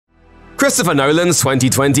Christopher Nolan's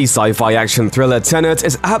 2020 sci-fi action thriller Tenet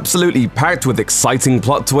is absolutely packed with exciting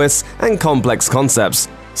plot twists and complex concepts,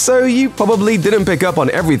 so you probably didn't pick up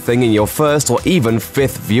on everything in your first or even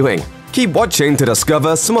fifth viewing. Keep watching to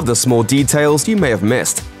discover some of the small details you may have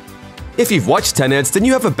missed. If you've watched Tenet, then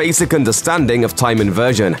you have a basic understanding of time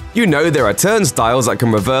inversion. You know there are turnstiles that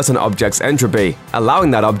can reverse an object's entropy,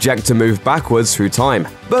 allowing that object to move backwards through time.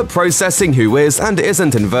 But processing who is and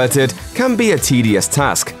isn't inverted can be a tedious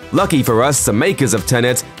task. Lucky for us, the makers of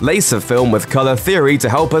Tenet lace the film with color theory to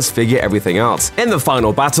help us figure everything out. In the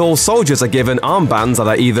final battle, soldiers are given armbands that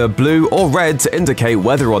are either blue or red to indicate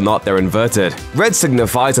whether or not they're inverted. Red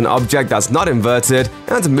signifies an object that's not inverted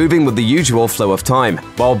and moving with the usual flow of time,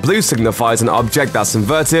 while blue signifies an object that's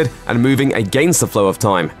inverted and moving against the flow of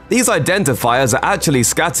time. These identifiers are actually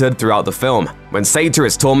scattered throughout the film. When Sator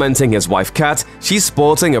is tormenting his wife Kat, she's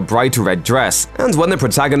sporting a bright red dress, and when the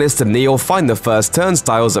protagonist and Neil find the first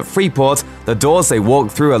turnstiles at Freeport, the doors they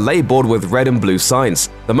walk through are labeled with red and blue signs.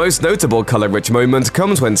 The most notable color-rich moment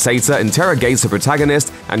comes when Sator interrogates the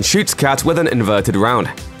protagonist and shoots Kat with an inverted round.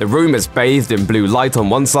 The room is bathed in blue light on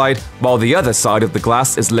one side, while the other side of the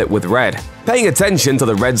glass is lit with red. Paying attention to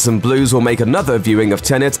the reds and blues will make another viewing of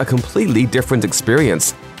Tenet a completely different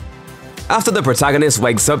experience. After the protagonist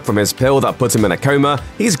wakes up from his pill that put him in a coma,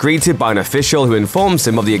 he's greeted by an official who informs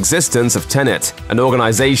him of the existence of Tenet, an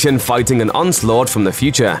organization fighting an onslaught from the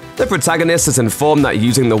future. The protagonist is informed that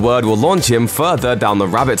using the word will launch him further down the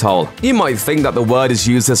rabbit hole. You might think that the word is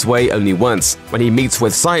used this way only once, when he meets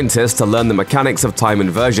with scientists to learn the mechanics of time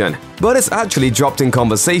inversion, but it's actually dropped in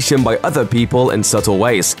conversation by other people in subtle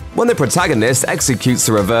ways. When the protagonist executes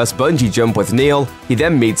the reverse bungee jump with Neil, he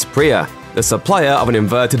then meets Priya, the supplier of an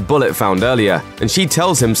inverted bullet found earlier, and she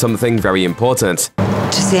tells him something very important.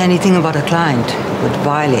 To say anything about a client would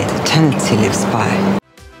violate the tenets he lives by.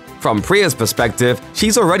 From Priya's perspective,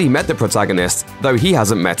 she's already met the protagonist, though he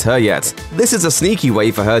hasn't met her yet. This is a sneaky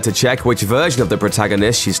way for her to check which version of the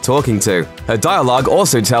protagonist she's talking to. Her dialogue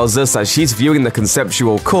also tells us that she's viewing the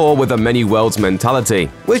conceptual core with a many worlds mentality,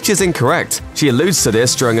 which is incorrect. She alludes to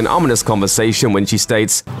this during an ominous conversation when she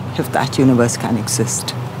states, If that universe can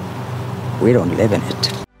exist, we don't live in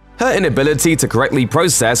it. Her inability to correctly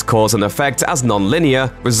process cause and effect as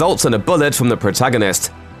non-linear results in a bullet from the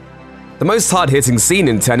protagonist. The most hard-hitting scene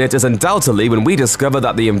in Tenet is undoubtedly when we discover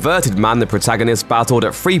that the inverted man the protagonist battled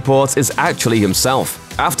at Freeport is actually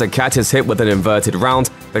himself. After Kat is hit with an inverted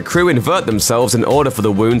round, the crew invert themselves in order for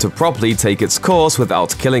the wound to properly take its course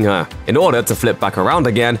without killing her. In order to flip back around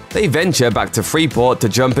again, they venture back to Freeport to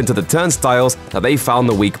jump into the turnstiles that they found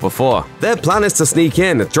the week before. Their plan is to sneak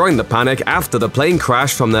in during the panic after the plane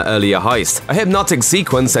crash from their earlier heist. A hypnotic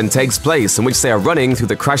sequence then takes place in which they are running through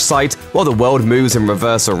the crash site while the world moves in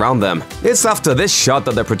reverse around them. It's after this shot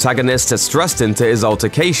that the protagonist is thrust into his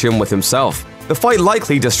altercation with himself. The fight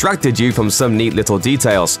likely distracted you from some neat little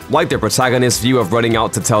details, like the protagonist's view of running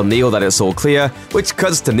out to tell Neil that it's all clear, which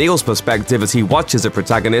cuts to Neil's perspective as he watches the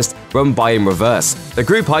protagonist run by in reverse. The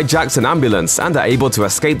group hijacks an ambulance and are able to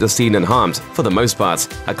escape the scene unharmed, for the most part.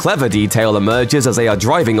 A clever detail emerges as they are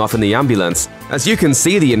driving off in the ambulance, as you can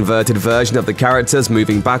see the inverted version of the characters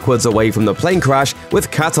moving backwards away from the plane crash with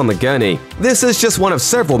Kat on the gurney. This is just one of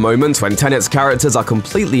several moments when Tenet's characters are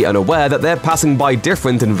completely unaware that they're passing by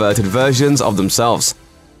different inverted versions of themselves.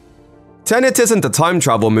 Tenet isn't a time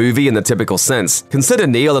travel movie in the typical sense. Consider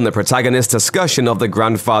Neil and the protagonist's discussion of the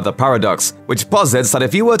grandfather paradox, which posits that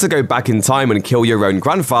if you were to go back in time and kill your own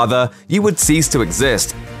grandfather, you would cease to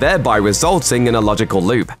exist, thereby resulting in a logical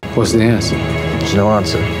loop. What's the answer? There's no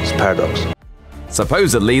answer. It's a paradox.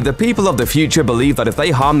 Supposedly, the people of the future believe that if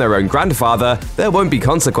they harm their own grandfather, there won't be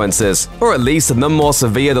consequences, or at least none more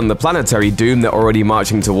severe than the planetary doom they're already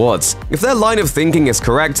marching towards. If their line of thinking is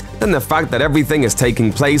correct, then the fact that everything is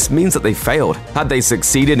taking place means that they failed. Had they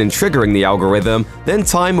succeeded in triggering the algorithm, then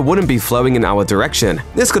time wouldn't be flowing in our direction.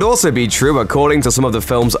 This could also be true according to some of the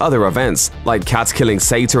film's other events, like Kat killing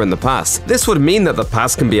Sator in the past. This would mean that the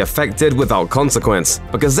past can be affected without consequence,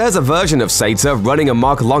 because there's a version of Sator running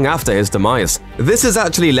amok long after his demise. This is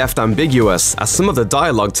actually left ambiguous, as some of the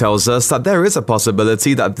dialogue tells us that there is a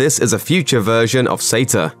possibility that this is a future version of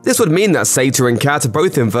Sator. This would mean that Sator and Kat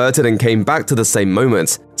both inverted and came back to the same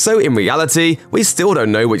moment. So in reality, we still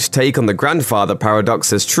don't know which take on the grandfather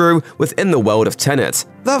paradox is true within the world of Tenet.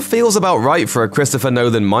 That feels about right for a Christopher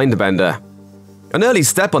Nolan mindbender. An early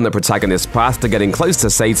step on the protagonist's path to getting close to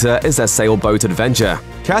Sator is their sailboat adventure.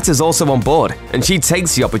 Kat is also on board, and she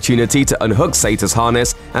takes the opportunity to unhook Sator's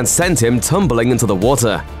harness and send him tumbling into the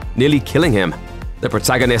water, nearly killing him. The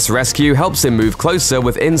protagonist's rescue helps him move closer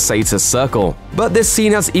within Sator's circle. But this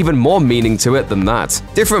scene has even more meaning to it than that.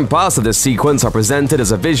 Different parts of this sequence are presented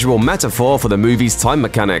as a visual metaphor for the movie's time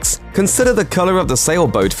mechanics. Consider the color of the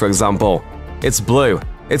sailboat, for example. It's blue.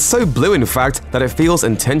 It's so blue, in fact, that it feels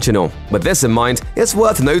intentional. With this in mind, it's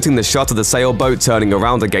worth noting the shot of the sailboat turning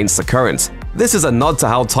around against the current. This is a nod to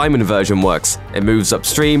how time inversion works. It moves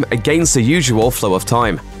upstream against the usual flow of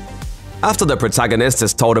time. After the protagonist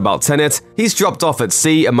is told about Tenet, he's dropped off at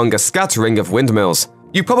sea among a scattering of windmills.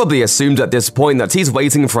 You probably assumed at this point that he's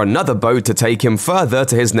waiting for another boat to take him further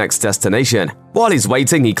to his next destination. While he's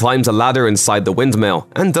waiting, he climbs a ladder inside the windmill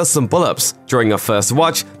and does some pull-ups. During a first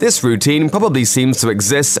watch, this routine probably seems to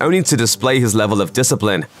exist only to display his level of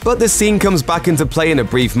discipline. But this scene comes back into play in a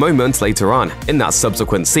brief moment later on. In that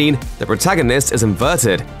subsequent scene, the protagonist is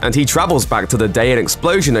inverted, and he travels back to the day an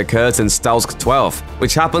explosion occurs in Stalsk 12,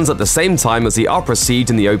 which happens at the same time as the opera siege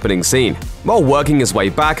in the opening scene. While working his way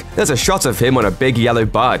back, there's a shot of him on a big yellow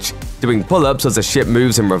barge, doing pull-ups as the ship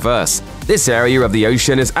moves in reverse. This area of the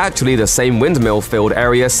ocean is actually the same windmill-filled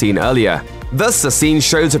area seen earlier. Thus, the scene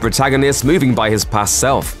shows the protagonist moving by his past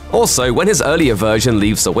self. Also, when his earlier version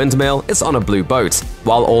leaves the windmill, it's on a blue boat,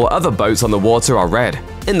 while all other boats on the water are red.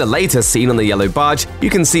 In the later scene on the yellow barge, you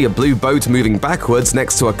can see a blue boat moving backwards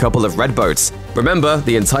next to a couple of red boats. Remember,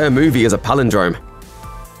 the entire movie is a palindrome.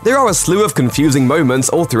 There are a slew of confusing moments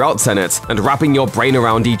all throughout Tenet, and wrapping your brain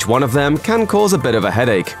around each one of them can cause a bit of a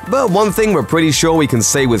headache. But one thing we're pretty sure we can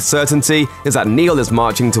say with certainty is that Neil is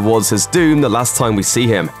marching towards his doom the last time we see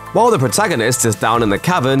him. While the protagonist is down in the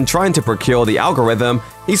cavern trying to procure the algorithm,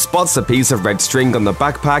 he spots a piece of red string on the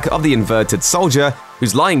backpack of the inverted soldier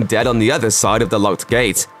who's lying dead on the other side of the locked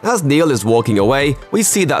gate. As Neil is walking away, we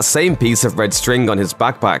see that same piece of red string on his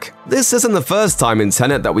backpack. This isn't the first time in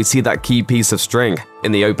Tenet that we see that key piece of string.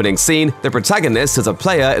 In the opening scene, the protagonist is a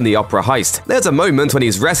player in the opera heist. There's a moment when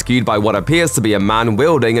he's rescued by what appears to be a man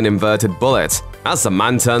wielding an inverted bullet. As the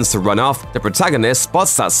man turns to run off, the protagonist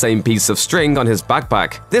spots that same piece of string on his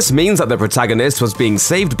backpack. This means that the protagonist was being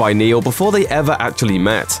saved by Neil before they ever actually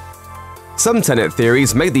met. Some Tenet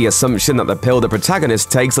theories make the assumption that the pill the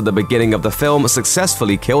protagonist takes at the beginning of the film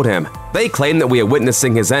successfully killed him. They claim that we are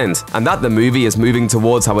witnessing his end, and that the movie is moving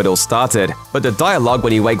towards how it all started. But the dialogue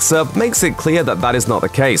when he wakes up makes it clear that that is not the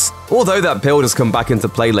case, although that pill does come back into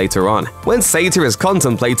play later on. When Sator is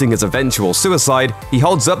contemplating his eventual suicide, he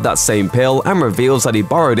holds up that same pill and reveals that he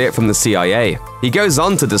borrowed it from the CIA. He goes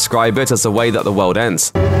on to describe it as the way that the world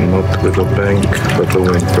ends. Not with a bank, but a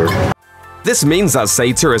whimper. This means that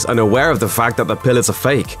Sator is unaware of the fact that the pill is a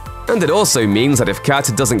fake. And it also means that if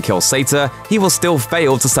Kat doesn't kill Sator, he will still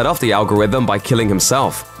fail to set off the algorithm by killing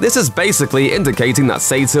himself. This is basically indicating that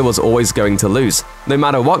Sator was always going to lose, no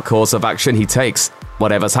matter what course of action he takes.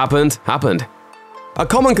 Whatever's happened, happened. A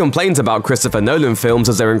common complaint about Christopher Nolan films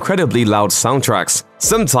is their incredibly loud soundtracks.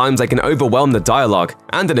 Sometimes they can overwhelm the dialogue,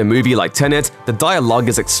 and in a movie like Tenet, the dialogue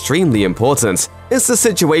is extremely important. It's a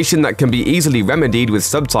situation that can be easily remedied with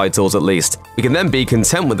subtitles at least. We can then be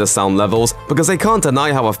content with the sound levels because they can't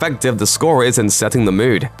deny how effective the score is in setting the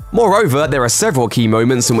mood. Moreover, there are several key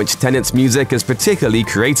moments in which Tenet's music is particularly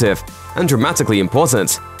creative and dramatically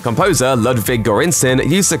important. Composer Ludwig Göransson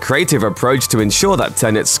used a creative approach to ensure that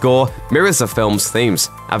Tenet's score mirrors the film's themes.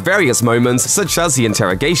 At various moments, such as the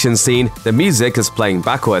interrogation scene, the music is playing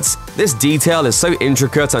backwards. This detail is so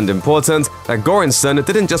intricate and important that Göransson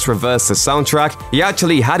didn't just reverse the soundtrack, he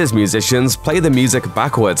actually had his musicians play the music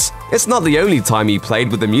backwards. It's not the only time he played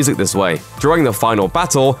with the music this way. During the final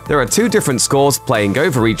battle, there are two different scores playing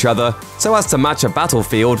over each other so as to match a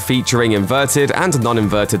battlefield featuring inverted and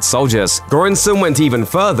non-inverted soldiers. Göransson went even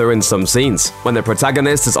further in some scenes. When the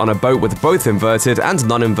protagonist is on a boat with both inverted and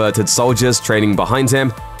non-inverted soldiers training behind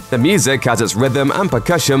him, the music has its rhythm and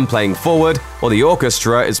percussion playing forward, while the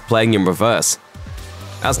orchestra is playing in reverse.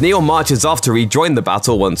 As Neil marches off to rejoin the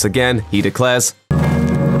battle once again, he declares,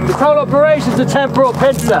 "This whole operation's a temporal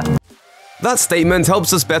pincer." That statement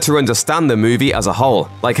helps us better understand the movie as a whole,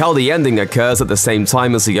 like how the ending occurs at the same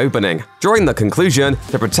time as the opening. During the conclusion,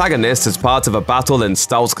 the protagonist is part of a battle in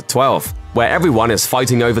Stalsk 12, where everyone is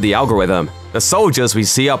fighting over the algorithm. The soldiers we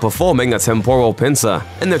see are performing a temporal pincer.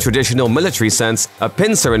 In the traditional military sense, a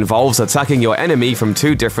pincer involves attacking your enemy from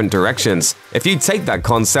two different directions. If you take that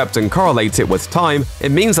concept and correlate it with time,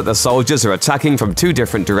 it means that the soldiers are attacking from two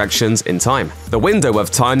different directions in time. The window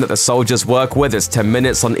of time that the soldiers work with is 10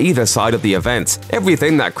 minutes on either side of the event.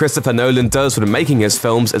 Everything that Christopher Nolan does when making his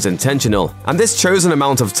films is intentional, and this chosen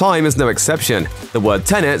amount of time is no exception. The word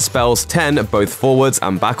Tenet spells 10 both forwards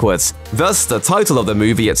and backwards. Thus, the title of the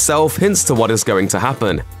movie itself hints towards what is going to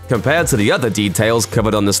happen. Compared to the other details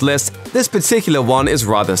covered on this list, this particular one is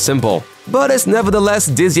rather simple, but it's nevertheless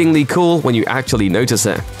dizzyingly cool when you actually notice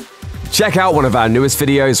it. Check out one of our newest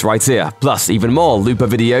videos right here, plus even more Looper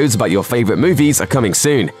videos about your favorite movies are coming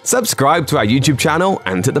soon. Subscribe to our YouTube channel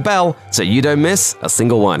and hit the bell so you don't miss a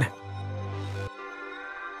single one.